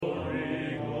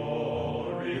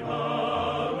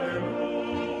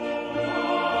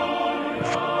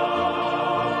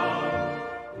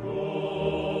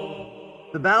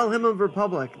Battle Hymn of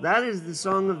Republic. That is the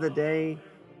song of the day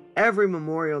every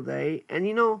Memorial Day. And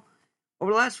over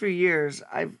the last few years,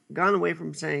 I've gone away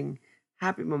from saying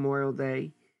Happy Memorial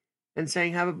Day and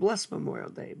saying Have a Blessed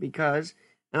Memorial Day because,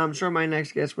 and I'm sure my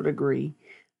next guest would agree,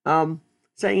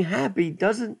 saying happy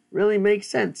doesn't really make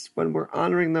sense when we're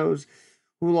honoring those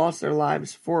who lost their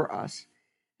lives for us.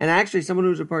 And actually, someone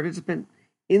who's a participant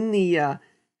in the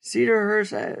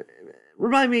Cedarhurst,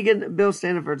 remind me again, Bill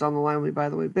Staniford's on the line with me, by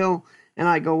the way. Bill and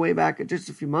I go way back just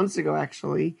a few months ago,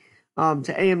 actually,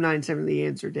 to AM 970 The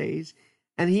Answer days.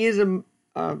 And he is a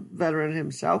veteran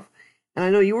himself. And I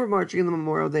know you were marching in the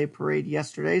Memorial Day Parade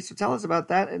yesterday, so tell us about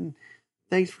that. And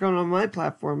thanks for coming on my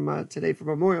platform today for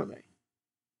Memorial Day.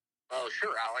 Oh,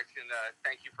 sure, Alex, and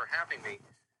thank you for having me.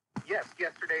 Yes,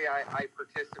 yesterday I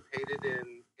participated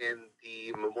in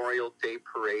the Memorial Day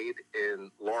Parade in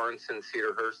Lawrence and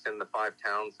Cedarhurst in the 5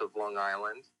 towns of Long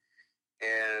Island.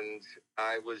 And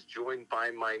I was joined by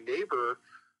my neighbor,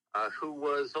 who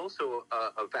was also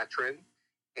a veteran.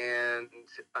 And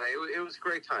it was a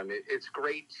great time. It's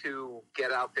great to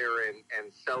get out there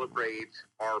and celebrate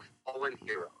our fallen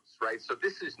heroes, right? So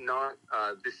this is not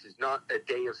a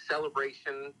day of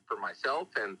celebration for myself,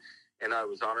 and I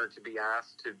was honored to be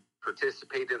asked to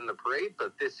participate in the parade.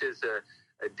 But this is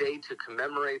a day to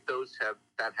commemorate those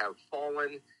that have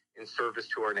fallen in service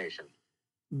to our nation.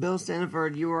 Bill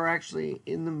Staniford, you were actually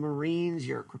in the Marines.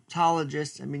 You're a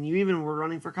cryptologist. I mean, you even were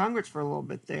running for Congress for a little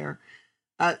bit there.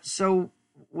 So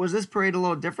was this parade a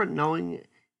little different, knowing,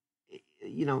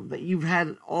 that you've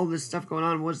had all this stuff going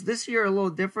on? Was this year a little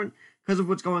different because of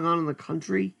what's going on in the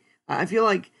country? I feel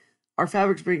like our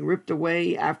fabric's being ripped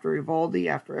away after Uvalde,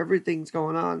 after everything's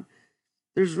going on.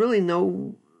 There's really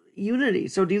no unity.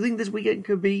 So do you think this weekend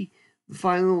could be the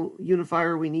final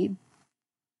unifier we need?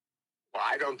 Well,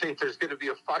 I don't think there's going to be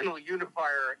a final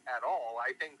unifier at all.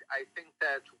 I think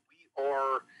that we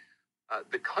are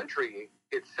the country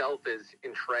itself is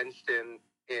entrenched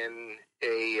in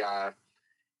a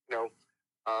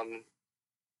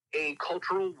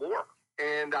cultural war,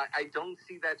 and I don't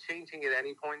see that changing at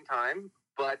any point in time.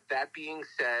 But that being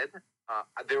said,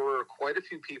 there were quite a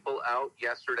few people out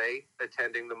yesterday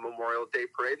attending the Memorial Day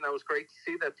Parade, and that was great to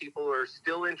see that people are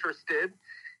still interested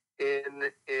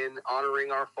in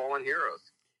honoring our fallen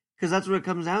heroes. Because that's what it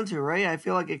comes down to, right? I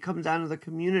feel like it comes down to the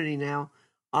community now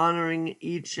honoring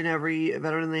each and every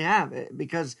veteran they have.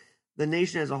 Because the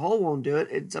nation as a whole won't do it.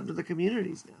 It's up to the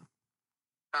communities now.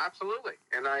 Absolutely.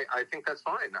 And I think that's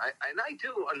fine. I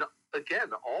do. And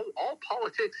again, all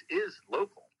politics is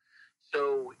local.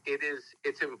 So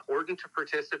it's important to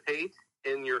participate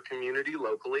in your community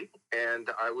locally, and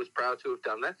I was proud to have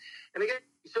done that. And again,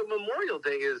 so Memorial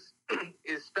Day is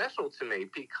special to me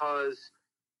because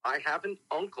I have an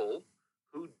uncle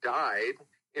who died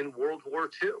in World War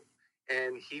II,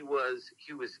 and he was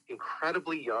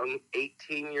incredibly young,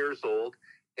 18 years old,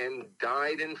 and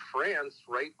died in France,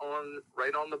 right on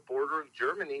the border of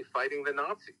Germany, fighting the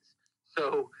Nazis.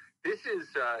 So this is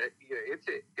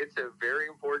it's a very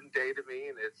important day to me,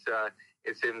 and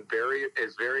it's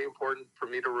very important for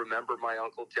me to remember my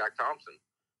uncle Jack Thompson.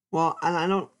 Well, and I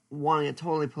don't want to get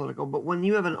totally political, but when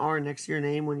you have an R next to your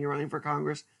name when you're running for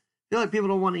Congress, I feel like people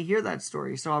don't want to hear that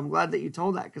story. So I'm glad that you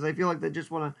told that, because I feel like they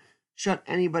just want to shut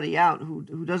anybody out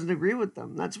who doesn't agree with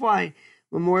them. That's why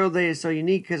Memorial Day is so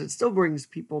unique, because it still brings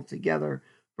people together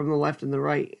from the left and the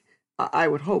right. I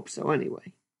would hope so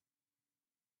anyway.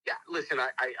 Yeah, listen,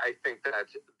 I think that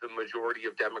the majority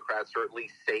of Democrats, or at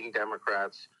least sane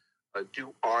Democrats,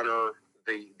 do honor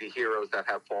the heroes that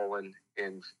have fallen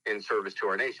in service to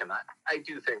our nation. I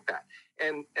do think that.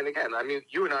 And again, I mean,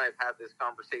 you and I have had this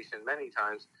conversation many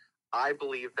times. I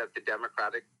believe that the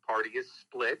Democratic Party is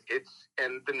split.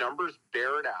 And the numbers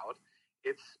bear it out.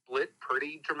 It's split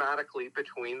pretty dramatically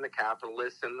between the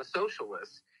capitalists and the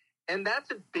socialists. And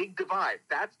that's a big divide.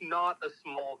 That's not a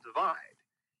small divide.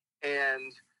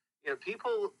 And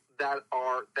people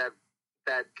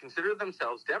that consider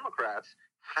themselves Democrats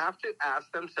have to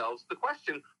ask themselves the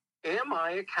question: am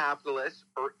I a capitalist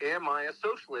or am I a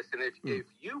socialist? And if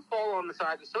you fall on the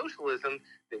side of socialism,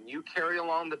 then you carry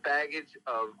along the baggage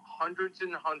of hundreds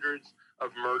and hundreds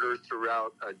of murders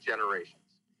throughout generations.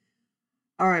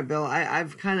 All right, Bill,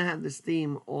 I've kind of had this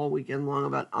theme all weekend long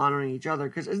about honoring each other,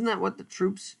 because isn't that what the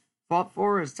troops fought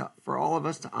for, is for all of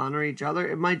us to honor each other?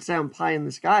 It might sound pie in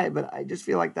the sky, but I just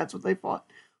feel like that's what they fought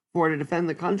for, to defend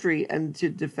the country and to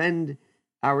defend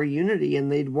our unity,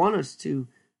 and they'd want us to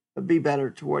be better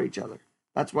toward each other.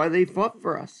 That's why they fought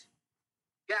for us.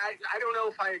 Yeah, I don't know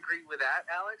if I agree with that,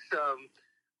 Alex.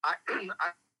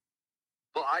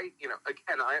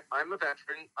 I'm a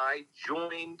veteran. I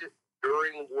joined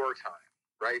during wartime,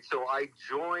 right? So I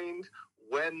joined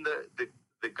when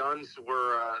the guns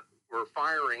were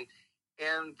firing.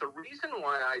 And the reason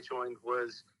why I joined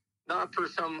was not for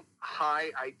some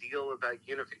high ideal about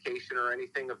unification or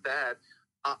anything of that.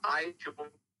 I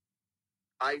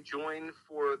joined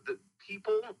for the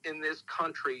people in this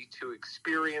country to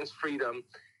experience freedom,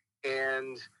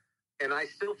 and I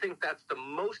still think that's the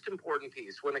most important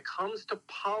piece when it comes to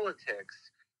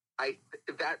politics.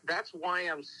 That's why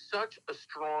I'm such a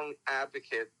strong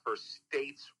advocate for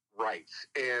states' rights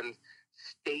and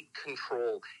state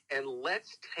control. And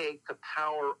let's take the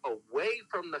power away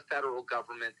from the federal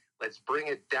government. Let's bring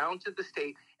it down to the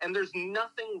state. And there's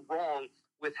nothing wrong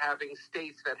with having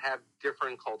states that have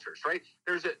different cultures, right?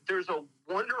 There's a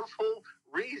wonderful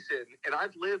reason, and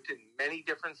I've lived in many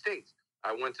different states.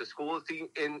 I went to school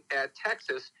at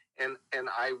Texas, and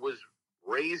I was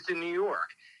raised in New York.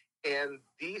 And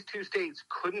these two states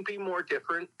couldn't be more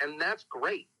different, and that's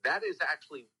great. That is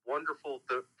actually wonderful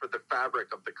for the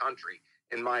fabric of the country,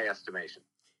 in my estimation.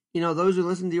 You know, those who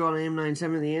listen to you on AM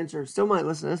 970 The Answer still might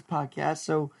listen to this podcast,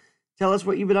 so tell us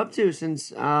what you've been up to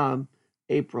since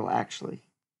April, actually.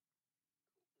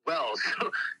 Well,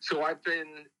 so I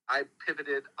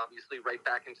pivoted, obviously, right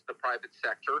back into the private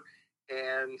sector,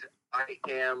 and I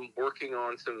am working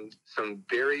on some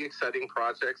very exciting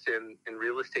projects in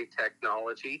real estate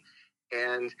technology.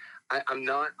 And I'm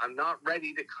not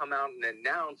ready to come out and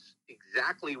announce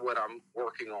exactly what I'm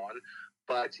working on,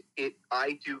 but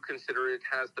I do consider it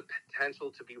has the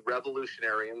potential to be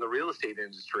revolutionary in the real estate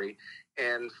industry,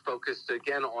 and focused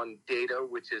again on data,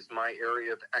 which is my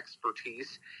area of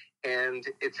expertise. And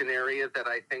it's an area that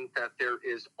I think that there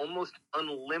is almost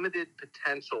unlimited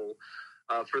potential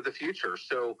for the future.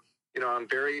 So, I'm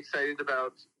very excited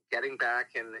about getting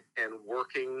back and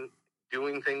working,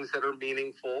 doing things that are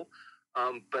meaningful.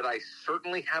 But I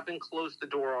certainly haven't closed the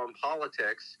door on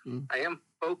politics. I am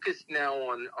focused now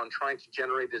on trying to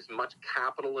generate as much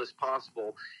capital as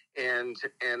possible. And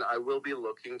I will be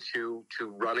looking to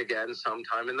run again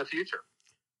sometime in the future.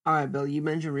 All right, Bill, you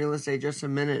mentioned real estate just a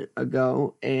minute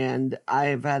ago, and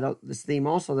I've had this theme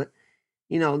also that,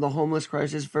 the homeless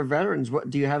crisis for veterans. What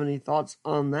do you have any thoughts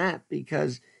on that?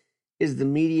 Because is the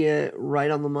media right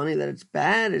on the money that it's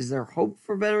bad? Is there hope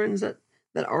for veterans that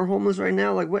are homeless right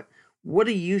now? Like, what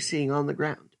are you seeing on the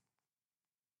ground?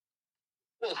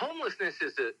 Well, homelessness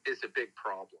is a big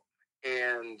problem,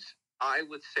 and I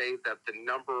would say that the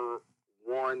number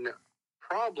one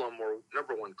problem or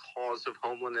number one cause of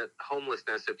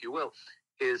homelessness, if you will,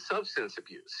 is substance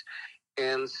abuse.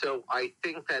 And so I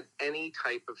think that any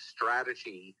type of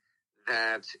strategy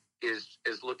that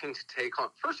is looking to take on,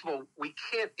 first of all, we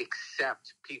can't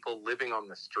accept people living on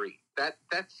the street. That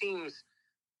seems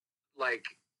like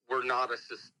we're not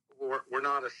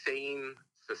a sane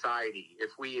society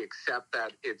if we accept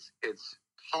that it's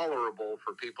tolerable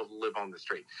for people to live on the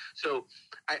street. So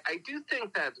I do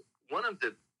think that one of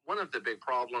the big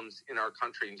problems in our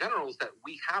country in general is that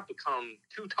we have become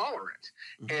too tolerant.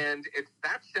 Mm-hmm. And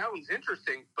that sounds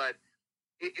interesting, but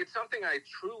it's something I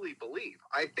truly believe.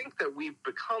 I think that we've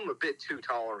become a bit too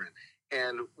tolerant,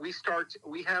 and we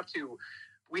have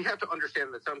to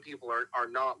understand that some people are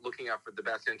not looking out for the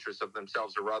best interests of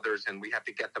themselves or others, and we have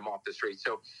to get them off the street.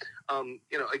 So,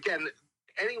 again,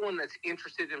 anyone that's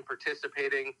interested in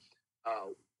participating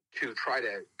to try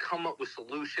to come up with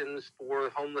solutions for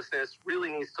homelessness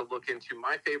really needs to look into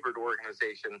my favorite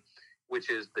organization, which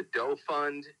is the Doe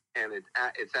Fund, and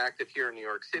it's active here in New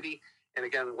York City. And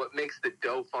again, what makes the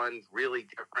Doe Fund really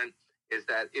different is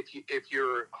that if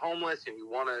you're homeless and you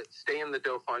want to stay in the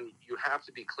Doe Fund, you have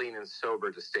to be clean and sober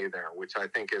to stay there, which I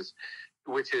think is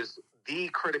the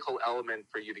critical element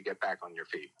for you to get back on your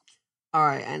feet. All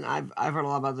right, and I've heard a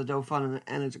lot about the Doe Fund,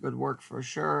 and it's good work for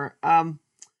sure.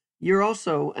 You're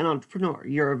also an entrepreneur.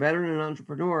 You're a veteran and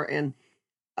entrepreneur, and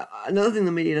another thing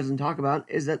the media doesn't talk about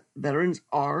is that veterans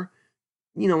are,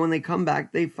 when they come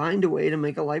back, they find a way to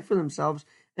make a life for themselves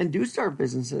and do start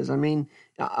businesses. I mean,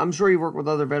 I'm sure you work with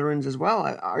other veterans as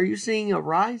well. Are you seeing a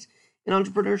rise in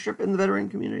entrepreneurship in the veteran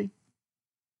community?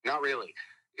 Not really.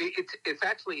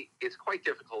 It's quite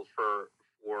difficult for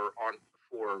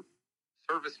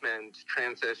servicemen to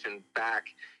transition back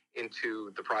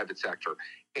into the private sector,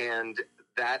 and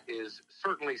that is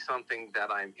certainly something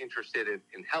that I'm interested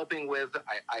in helping with.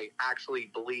 I actually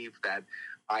believe that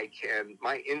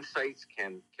my insights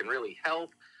can really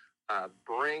help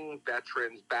bring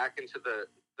veterans back into the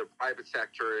private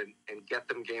sector and get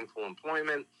them gainful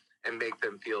employment and make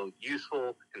them feel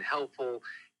useful and helpful.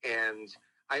 And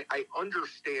I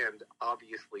understand,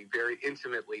 obviously, very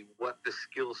intimately what the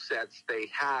skill sets they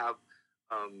are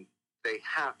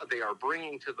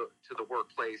bringing to the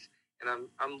workplace, and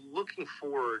I'm looking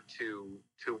forward to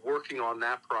working on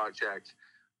that project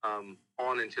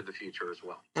on into the future as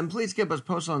well. And please keep us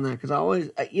posted on that, because I always,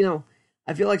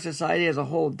 I feel like society as a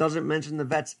whole doesn't mention the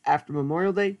vets after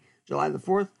Memorial Day, July the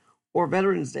 4th, or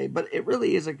Veterans Day, but it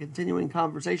really is a continuing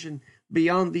conversation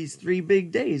beyond these 3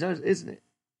 big days, isn't it?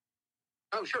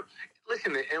 Oh, sure.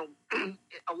 Listen, and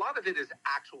a lot of it is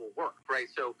actual work, right?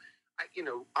 So,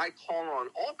 I call on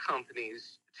all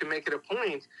companies to make it a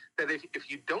point that if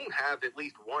you don't have at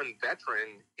least one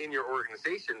veteran in your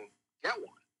organization, get one.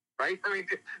 Right? I mean,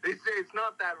 it's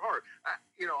not that hard.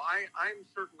 I'm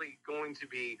certainly going to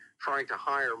be trying to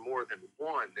hire more than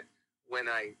one when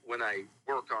I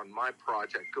work on my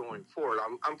project going forward.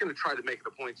 I'm going to try to make it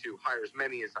a point to hire as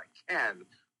many as I can.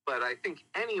 But I think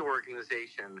any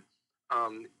organization,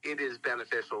 it is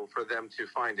beneficial for them to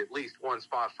find at least one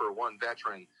spot for one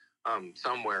veteran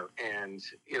somewhere. And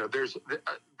there's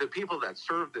the people that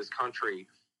serve this country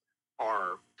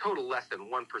are total less than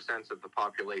 1% of the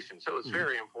population. So it's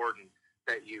very important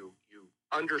that you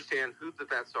understand who the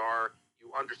vets are,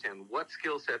 you understand what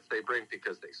skill sets they bring,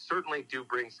 because they certainly do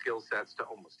bring skill sets to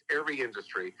almost every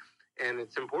industry. And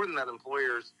it's important that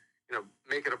employers,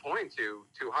 make it a point to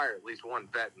hire at least one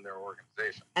vet in their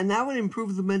organization. And that would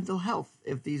improve the mental health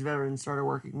if these veterans started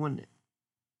working, wouldn't it?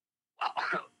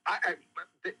 Well,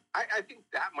 I think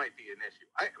that might be an issue.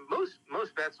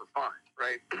 Most vets are fine,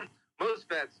 right? Most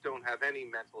vets don't have any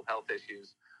mental health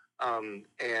issues. And,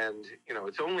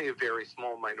 it's only a very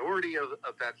small minority of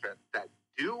vets that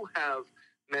do have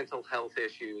mental health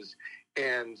issues.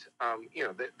 And,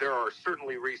 there are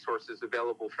certainly resources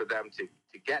available for them to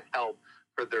get help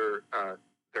for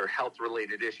their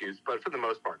health-related issues. But for the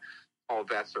most part, all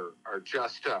vets are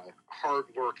just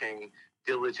hardworking,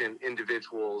 diligent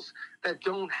individuals that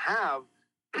don't have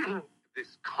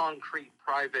this concrete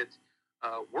private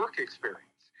work experience.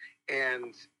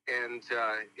 And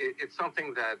it's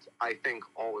something that I think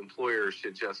all employers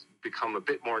should just become a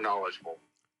bit more knowledgeable.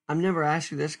 I've never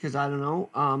asked you this because I don't know,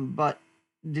 but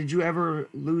did you ever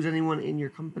lose anyone in your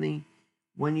company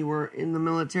when you were in the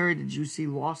military? Did you see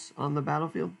loss on the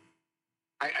battlefield?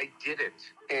 I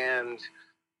didn't. And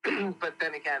but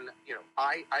then again,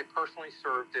 I personally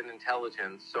served in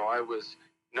intelligence, so I was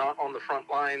not on the front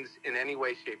lines in any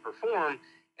way, shape, or form.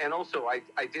 And also, I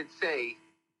did say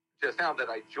just now that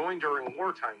I joined during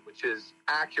wartime, which is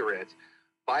accurate.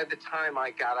 By the time I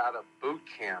got out of boot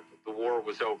camp, the war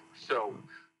was over. So,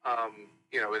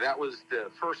 that was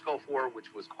the first Gulf War,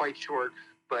 which was quite short.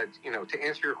 But, to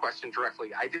answer your question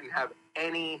directly, I didn't have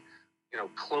any,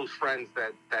 close friends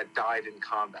that died in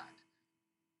combat.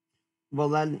 Well,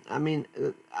 then,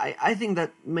 I think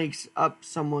that makes up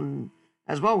someone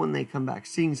as well when they come back.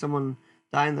 Seeing someone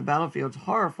die in the battlefield is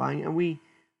horrifying, and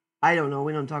I don't know,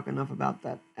 we don't talk enough about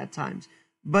that at times.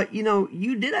 But,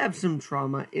 you did have some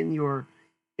trauma in your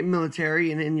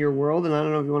military and in your world, and I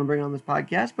don't know if you want to bring it on this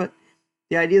podcast, but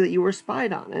the idea that you were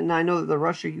spied on. And I know that the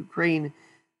Russia-Ukraine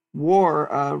war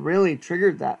really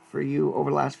triggered that for you over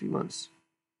the last few months.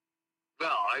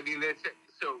 Well,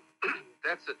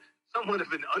 that's somewhat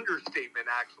of an understatement,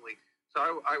 actually.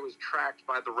 So I was tracked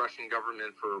by the Russian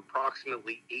government for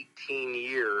approximately 18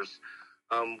 years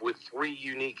with 3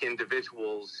 unique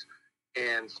individuals,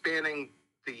 and spanning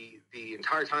the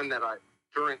entire time that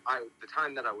the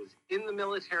time that I was in the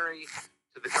military,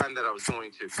 to the time that I was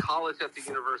going to college at the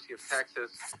University of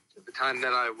Texas, to the time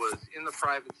that I was in the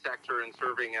private sector and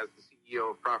serving as the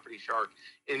CEO of Property Shark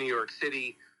in New York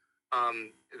City.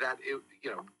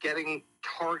 Getting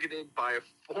targeted by a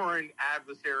foreign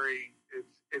adversary,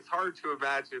 it's hard to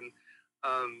imagine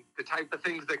the type of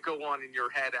things that go on in your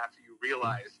head after you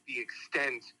realize the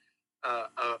extent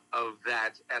of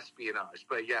that espionage.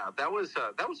 But yeah, that was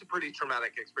a pretty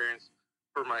traumatic experience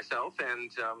for myself,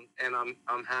 and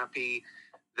I'm happy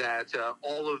that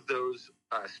all of those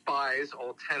spies,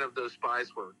 all 10 of those spies,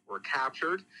 were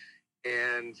captured,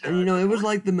 and it was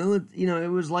like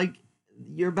it was like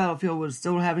your battlefield was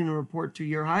still having to report to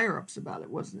your higher ups about it,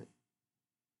 wasn't it?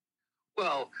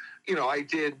 Well, I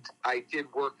did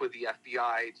work with the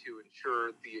FBI to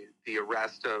ensure the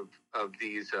arrest of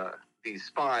these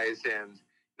spies, and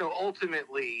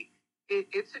ultimately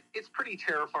it's pretty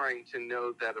terrifying to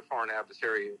know that a foreign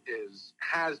adversary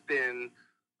has been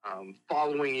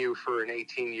following you for an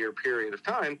 18-year period of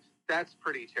time. That's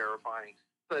pretty terrifying.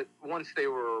 But once they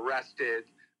were arrested,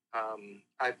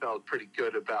 I felt pretty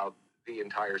good about the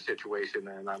entire situation,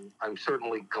 and I'm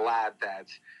certainly glad that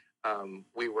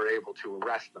we were able to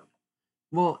arrest them.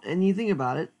 Well, and you think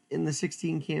about it, in the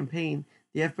 2016 campaign,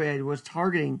 the FBI was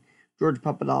targeting George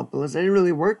Papadopoulos. They didn't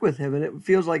really work with him, and it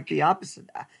feels like the opposite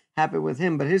happened with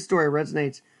him. But his story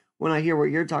resonates when I hear what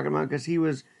you're talking about, because he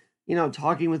was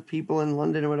talking with people in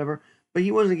London or whatever, but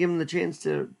he wasn't given the chance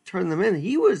to turn them in.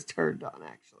 He was turned on,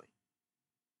 actually.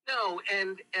 No,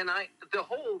 and the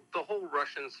whole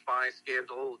Russian spy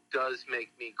scandal does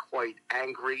make me quite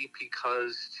angry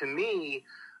because to me,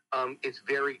 it's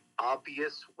very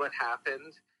obvious what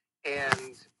happened,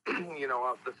 and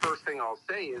the first thing I'll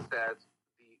say is that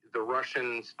the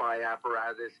Russian spy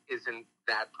apparatus isn't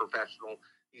that professional.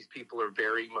 These people are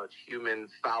very much human,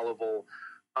 fallible,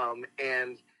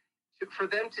 and for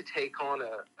them to take on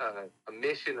a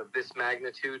mission of this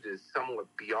magnitude is somewhat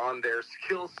beyond their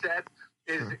skill set.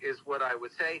 Is what I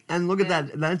would say. And look at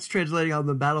that. That's translating on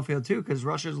the battlefield, too, because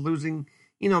Russia's losing,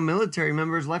 military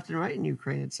members left and right in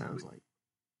Ukraine, it sounds like.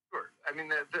 Sure. I mean,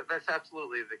 that's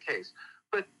absolutely the case.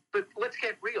 But let's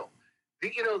get real.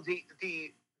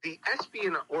 The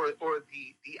espionage or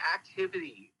the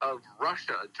activity of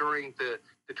Russia during the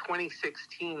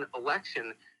 2016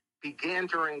 election began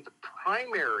during the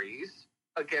primaries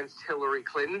against Hillary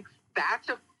Clinton. That's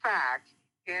a fact.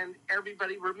 And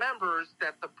everybody remembers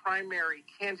that the primary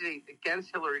candidate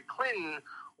against Hillary Clinton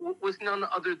was none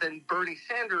other than Bernie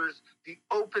Sanders, the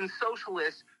open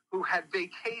socialist who had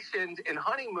vacationed and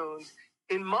honeymoons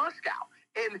in Moscow.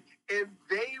 And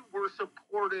they were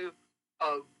supportive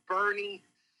of Bernie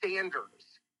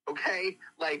Sanders, okay?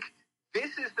 Like,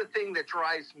 this is the thing that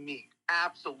drives me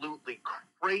absolutely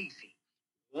crazy.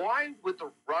 Why would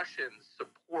the Russians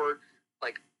support,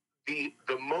 like, the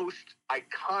most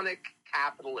iconic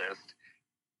capitalist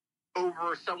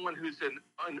over someone who's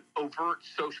an overt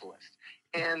socialist?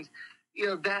 And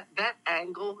that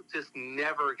angle just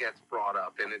never gets brought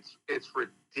up, and it's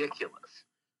ridiculous.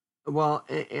 Well,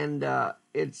 and I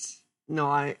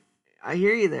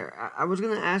hear you there. I was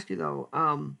going to ask you though.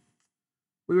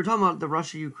 We were talking about the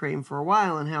Russia-Ukraine for a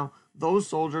while and how those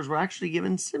soldiers were actually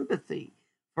given sympathy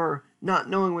for not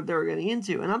knowing what they were getting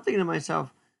into, and I'm thinking to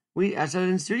myself, I said it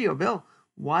in studio, Bill,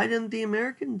 why didn't the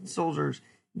American soldiers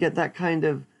get that kind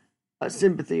of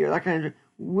sympathy or that kind of...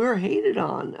 We're hated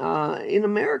on in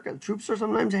America. Troops are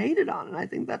sometimes hated on, and I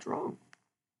think that's wrong.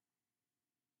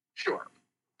 Sure.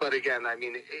 But again, I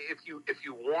mean, if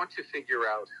you want to figure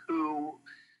out who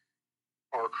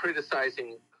are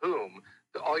criticizing whom,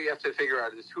 all you have to figure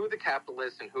out is who are the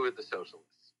capitalists and who are the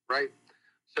socialists, right?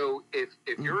 So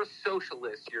if you're a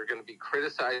socialist, you're going to be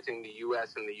criticizing the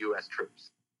U.S. and the U.S.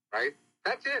 troops. Right?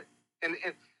 That's it. And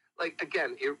like,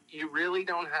 again, you really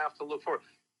don't have to look for it.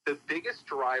 The biggest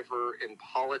driver in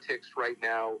politics right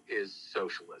now is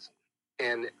socialism.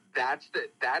 And that's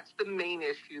the main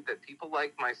issue that people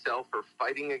like myself are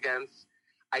fighting against.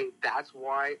 That's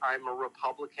why I'm a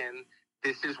Republican.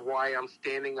 This is why I'm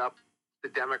standing up the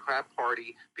Democrat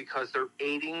Party, because they're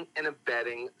aiding and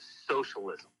abetting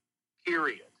socialism.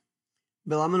 Period.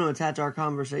 Bill, I'm going to attach our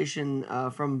conversation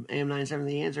from AM 97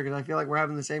 The Answer because I feel like we're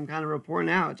having the same kind of rapport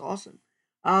now. It's awesome.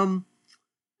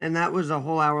 And that was a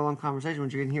whole hour-long conversation,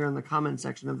 which you can hear in the comment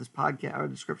section of this podcast or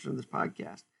description of this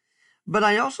podcast. But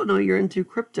I also know you're into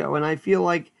crypto, and I feel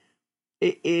like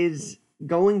it is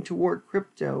going toward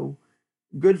crypto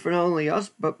good for not only us,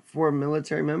 but for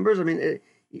military members. I mean,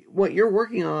 what you're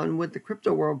working on with the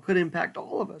crypto world could impact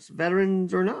all of us,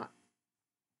 veterans or not.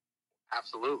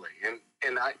 Absolutely.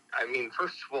 And I mean,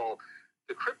 first of all,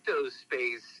 the crypto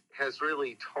space has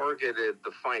really targeted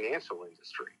the financial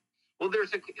industry. Well,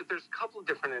 there's a couple of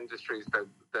different industries that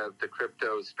the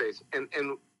crypto space, and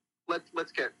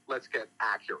let's get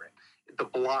accurate. The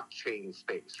blockchain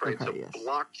space, right? Okay, so yes.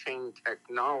 Blockchain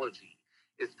technology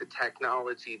is the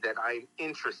technology that I'm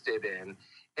interested in,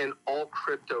 and all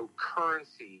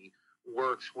cryptocurrency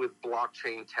works with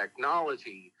blockchain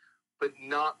technology. But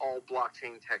not all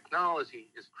blockchain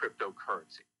technology is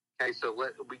cryptocurrency. Okay, so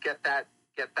we get that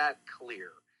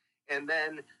clear. And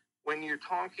then when you're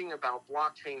talking about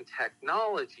blockchain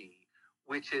technology,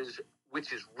 which is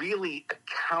really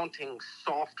accounting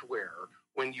software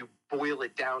when you boil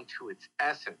it down to its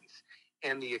essence,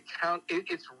 and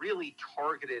it's really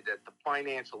targeted at the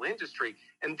financial industry,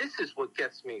 and this is what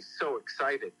gets me so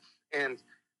excited. And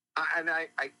I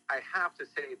have to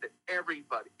say that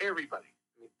everybody,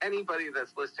 anybody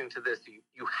that's listening to this,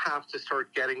 you have to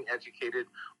start getting educated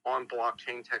on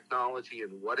blockchain technology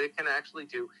and what it can actually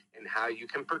do and how you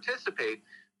can participate.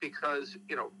 Because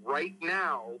right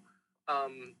now,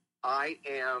 I'm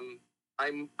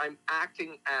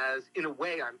acting as, in a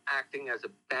way, I'm acting as a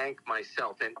bank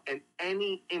myself, and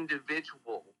any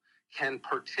individual can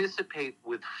participate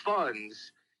with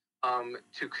funds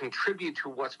to contribute to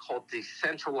what's called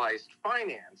decentralized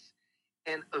finance.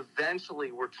 And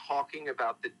eventually we're talking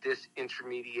about the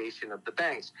disintermediation of the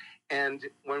banks. And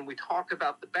when we talk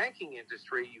about the banking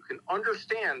industry, you can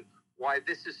understand why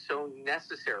this is so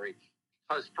necessary,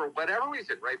 Because for whatever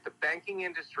reason, right, the banking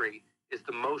industry is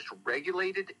the most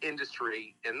regulated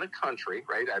industry in the country,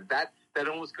 right? That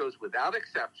almost goes without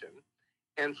exception.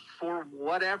 And for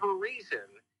whatever reason,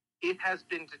 it has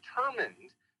been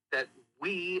determined that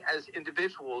we as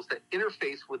individuals that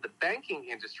interface with the banking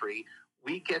industry,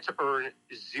 we get to earn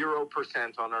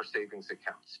 0% on our savings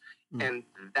accounts. And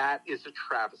that is a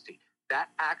travesty. That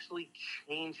actually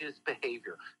changes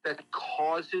behavior. That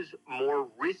causes more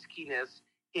riskiness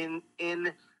in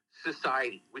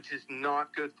society, which is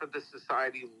not good for the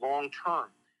society long term.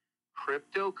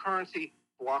 Cryptocurrency,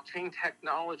 blockchain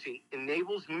technology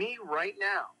enables me right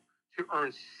now to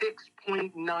earn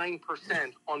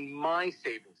 6.9% on my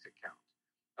savings account.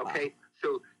 Okay,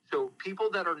 wow. So people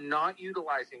that are not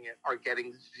utilizing it are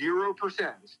getting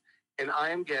 0%, and I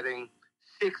am getting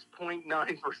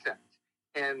 6.9%.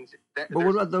 And but what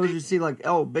about those you see like,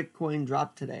 oh, Bitcoin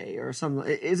dropped today or something?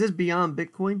 Is this beyond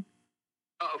Bitcoin?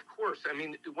 Of course. I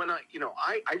mean, when I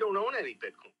don't own any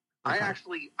Bitcoin. Okay.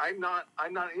 I'm not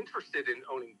interested in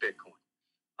owning Bitcoin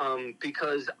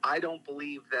because I don't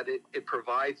believe that it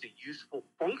provides a useful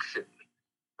function,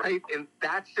 right? And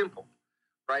that's simple,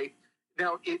 right?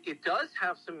 Now, it does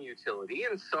have some utility,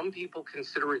 and some people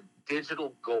consider it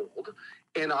digital gold.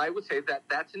 And I would say that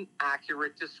that's an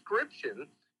accurate description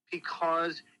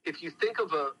because if you think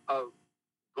of a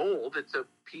gold, it's a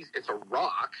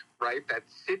rock, right, that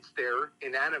sits there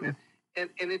inanimate, and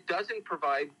it doesn't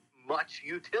provide much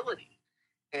utility.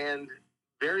 And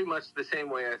very much the same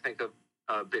way I think of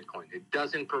Bitcoin. It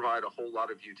doesn't provide a whole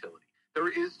lot of utility. There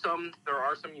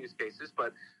are some use cases,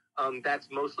 but that's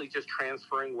mostly just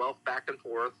transferring wealth back and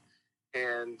forth,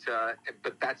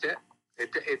 but that's it.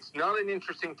 It's not an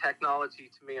interesting technology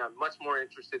to me. I'm much more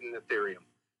interested in Ethereum.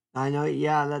 I know,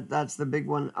 yeah, that's the big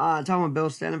one. Talking with Bill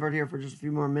Staniford here for just a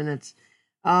few more minutes.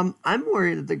 I'm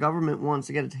worried that the government wants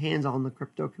to get its hands on the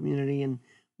crypto community and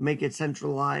make it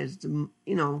centralized,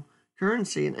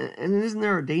 currency. And isn't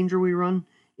there a danger we run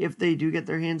if they do get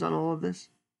their hands on all of this?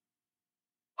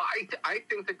 I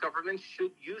think the government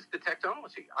should use the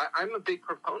technology. I'm a big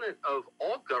proponent of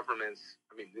all governments.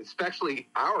 I mean, especially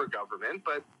our government,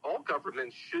 but all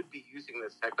governments should be using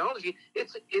this technology.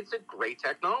 It's a great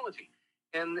technology.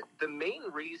 And the main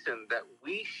reason that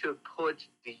we should put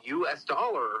the U.S.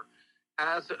 dollar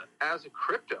as a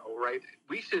crypto, right?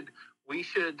 We should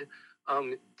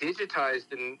digitize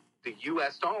the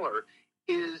U.S. dollar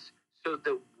is so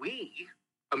that we,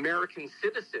 American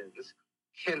citizens,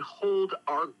 can hold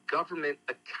our government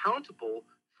accountable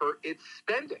for its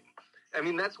spending. I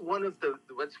mean, that's one of the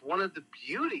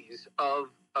beauties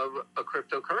of a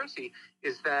cryptocurrency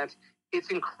is that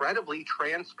it's incredibly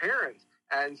transparent.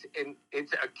 And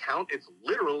it's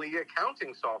literally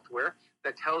accounting software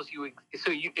that tells you.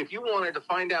 So if you wanted to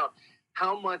find out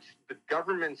how much the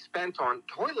government spent on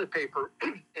toilet paper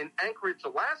in Anchorage,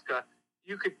 Alaska,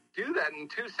 you could do that in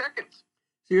 2 seconds.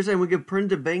 So you're saying we could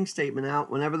print a bank statement out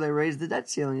whenever they raise the debt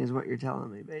ceiling, is what you're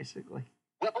telling me, basically.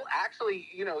 Well, actually,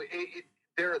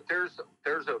 there's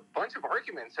a bunch of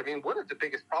arguments. I mean, one of the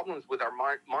biggest problems with our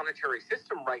monetary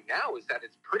system right now is that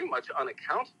it's pretty much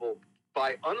unaccountable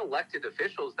by unelected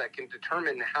officials that can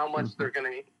determine how much they're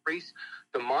going to increase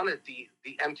the monetary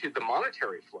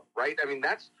flow, right? I mean,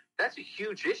 that's a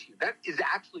huge issue. That is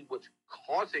actually what's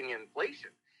causing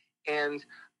inflation, and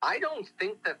I don't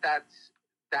think that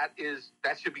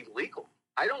should be legal.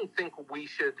 I don't think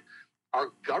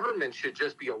our government should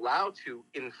just be allowed to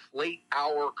inflate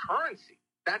our currency.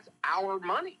 That's our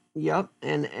money. Yep,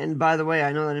 and by the way,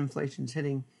 I know that inflation's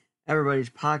hitting everybody's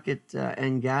pocket,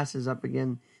 and gas is up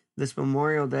again this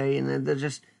Memorial Day, and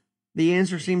the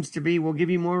answer seems to be, we'll give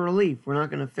you more relief. We're not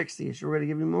going to fix the issue. We're going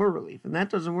to give you more relief, and that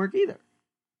doesn't work either.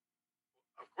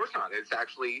 Of course not. It's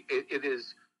actually it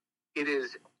is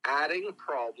adding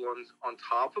problems on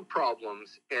top of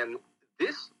problems, and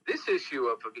this issue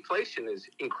of inflation is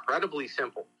incredibly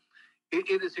simple. It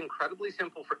is incredibly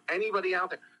simple for anybody out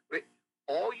there. I mean,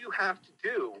 all you have to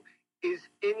do is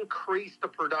increase the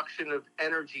production of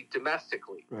energy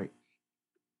domestically. Right.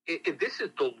 This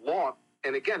is the law,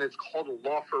 and again, it's called a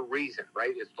law for a reason,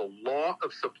 right? It's the law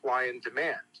of supply and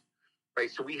demand,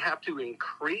 right? So we have to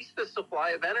increase the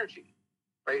supply of energy,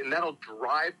 right? And that'll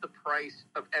drive the price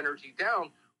of energy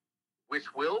down,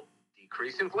 which will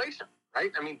decrease inflation,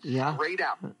 right? I mean, straight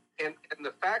out. And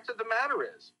the fact of the matter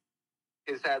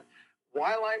is that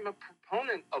while I'm a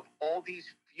proponent of all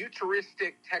these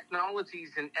futuristic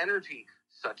technologies in energy,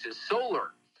 such as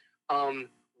solar,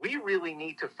 we really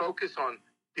need to focus on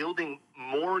building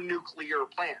more nuclear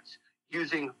plants,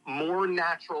 using more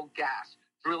natural gas,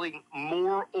 drilling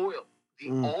more oil.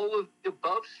 The all of the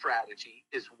above strategy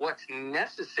is what's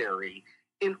necessary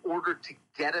in order to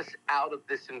get us out of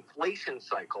this inflation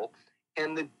cycle.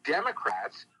 And the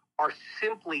Democrats are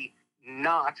simply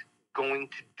not going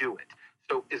to do it.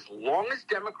 So as long as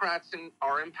Democrats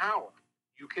are in power,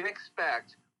 you can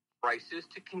expect prices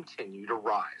to continue to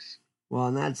rise. Well,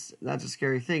 and that's a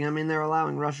scary thing. I mean, they're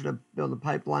allowing Russia to build a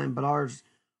pipeline, but ours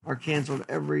are canceled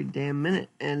every damn minute,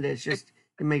 and it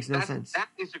makes no sense. That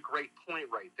is a great point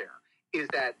right there, is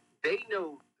that they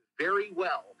know very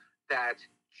well that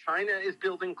China is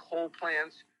building coal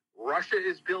plants, Russia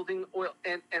is building oil,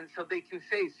 and so they can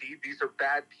say, see, these are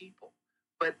bad people.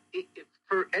 But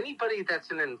for anybody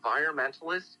that's an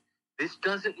environmentalist, this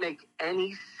doesn't make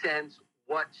any sense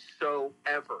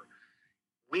whatsoever.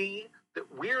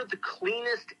 We're the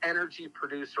cleanest energy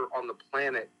producer on the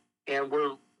planet, and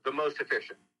we're the most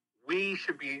efficient. We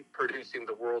should be producing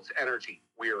the world's energy.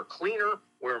 We are cleaner,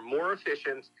 we're more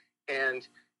efficient, and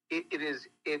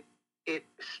it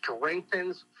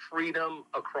strengthens freedom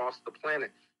across the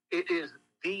planet. It is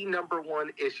the number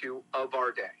one issue of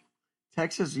our day.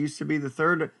 Texas used to be the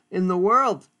third in the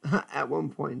world at one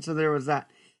point, so there was that.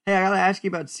 Hey, I gotta ask you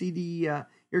about CD,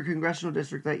 your congressional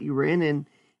district that you ran in.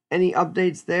 Any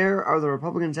updates there? Are the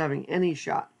Republicans having any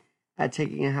shot at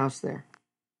taking a House there?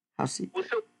 House seat? Well,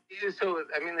 so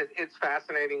I mean, it's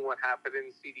fascinating what happened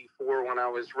in CD4 when I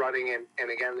was running, and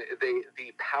again,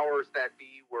 the powers that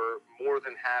be were more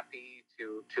than happy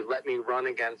to let me run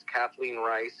against Kathleen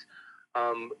Rice,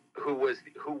 who was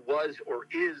or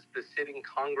is the sitting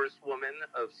Congresswoman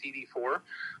of CD4.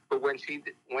 But when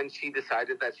she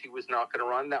decided that she was not going to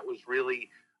run, that was really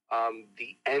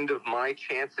the end of my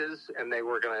chances, and they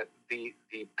were the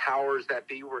powers that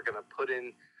be were gonna put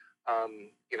in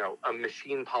a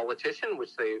machine politician,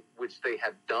 which they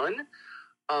have done.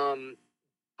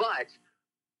 But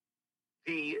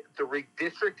the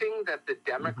redistricting that the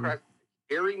Democrats,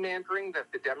 gerrymandering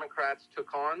that the Democrats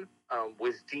took on,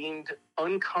 was deemed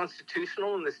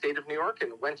unconstitutional in the state of New York,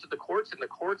 and went to the courts, and the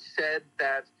courts said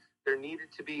that there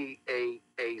needed to be a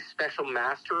special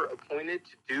master appointed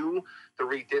to do the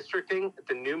redistricting.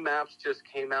 The new maps just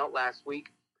came out last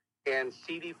week, and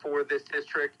CD4, this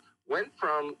district, went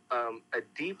from a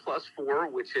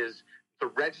D+4, which is the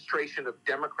registration of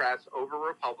Democrats over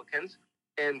Republicans,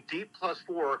 and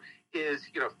D+4 is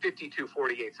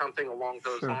 52-48, something along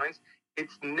those lines.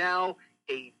 It's now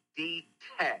a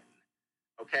D10.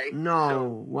 Okay. No. So,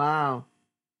 wow.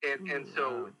 And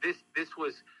so this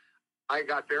was. I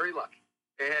got very lucky,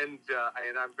 and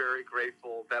I'm very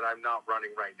grateful that I'm not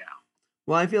running right now.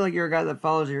 Well, I feel like you're a guy that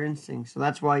follows your instincts, so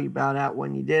that's why you bowed out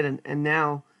when you did, and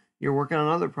now you're working on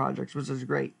other projects, which is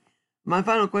great. My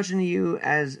final question to you,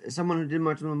 as someone who did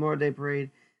much of the Memorial Day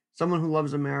Parade, someone who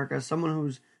loves America, someone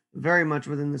who's very much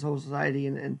within this whole society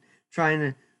and trying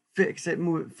to fix it,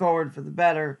 move it forward for the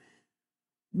better,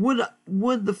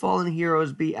 would the fallen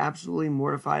heroes be absolutely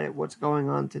mortified at what's going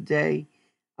on today?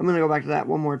 I'm going to go back to that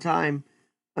one more time.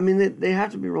 I mean, they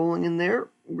have to be rolling in their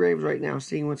graves right now,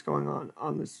 seeing what's going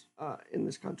on this in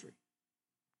this country.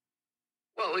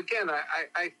 Well, again,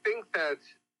 I think that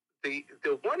the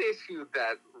one issue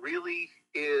that really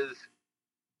is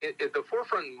at the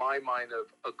forefront in my mind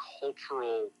of the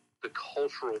cultural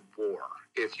war,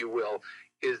 if you will,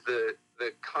 is the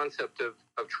concept of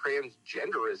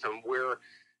transgenderism, where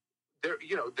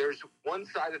there's one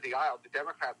side of the aisle, the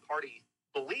Democrat Party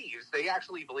they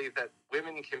actually believe that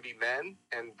women can be men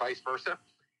and vice versa,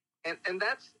 and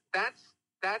that's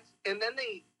and then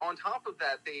they, on top of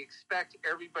that, they expect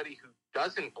everybody who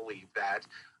doesn't believe that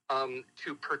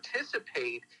to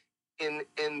participate in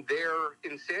their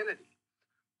insanity,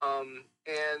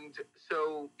 and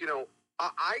so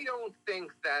I don't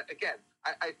think that, again,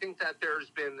 I think that there's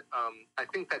been I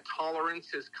think that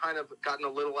tolerance has kind of gotten a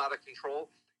little out of control.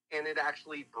 And it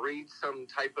actually breeds some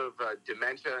type of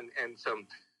dementia and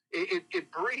it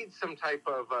breeds some type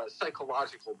of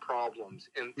psychological problems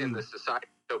in the society.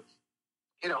 So,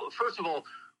 first of all,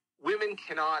 women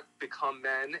cannot become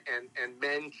men and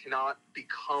men cannot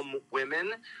become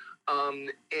women.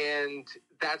 And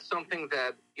that's something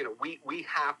that,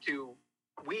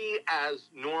 we as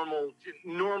normal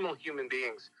human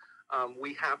beings,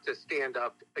 we have to stand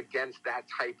up against that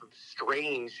type of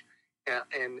strange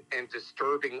and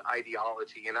disturbing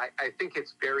ideology, and I think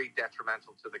it's very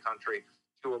detrimental to the country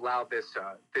to allow this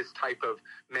type of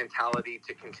mentality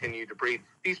to continue to breed.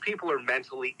 These people are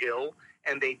mentally ill,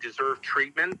 and they deserve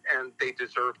treatment, and they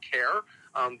deserve care.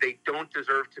 They don't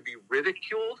deserve to be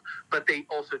ridiculed, but they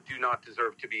also do not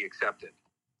deserve to be accepted.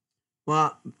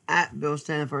 Well, at Bill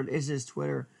Staniford is his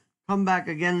Twitter. Come back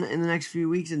again in the next few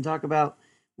weeks and talk about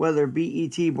whether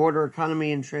BET, border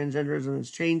economy, and transgenderism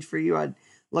has changed for you. I'd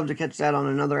love to catch that on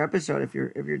another episode if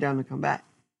you're down to come back.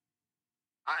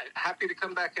 Happy to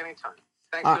come back anytime.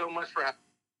 Thanks so much for having me.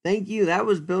 Thank you. That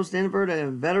was Bill Staniford, a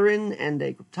veteran and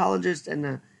a cryptologist,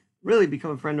 and really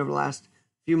become a friend over the last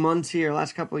few months here,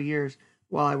 last couple of years,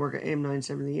 while I work at AM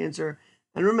 970 The Answer.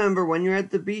 And remember, when you're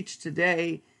at the beach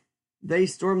today, they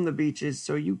storm the beaches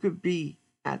so you could be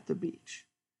at the beach.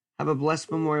 Have a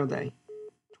blessed Memorial Day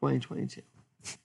 2022.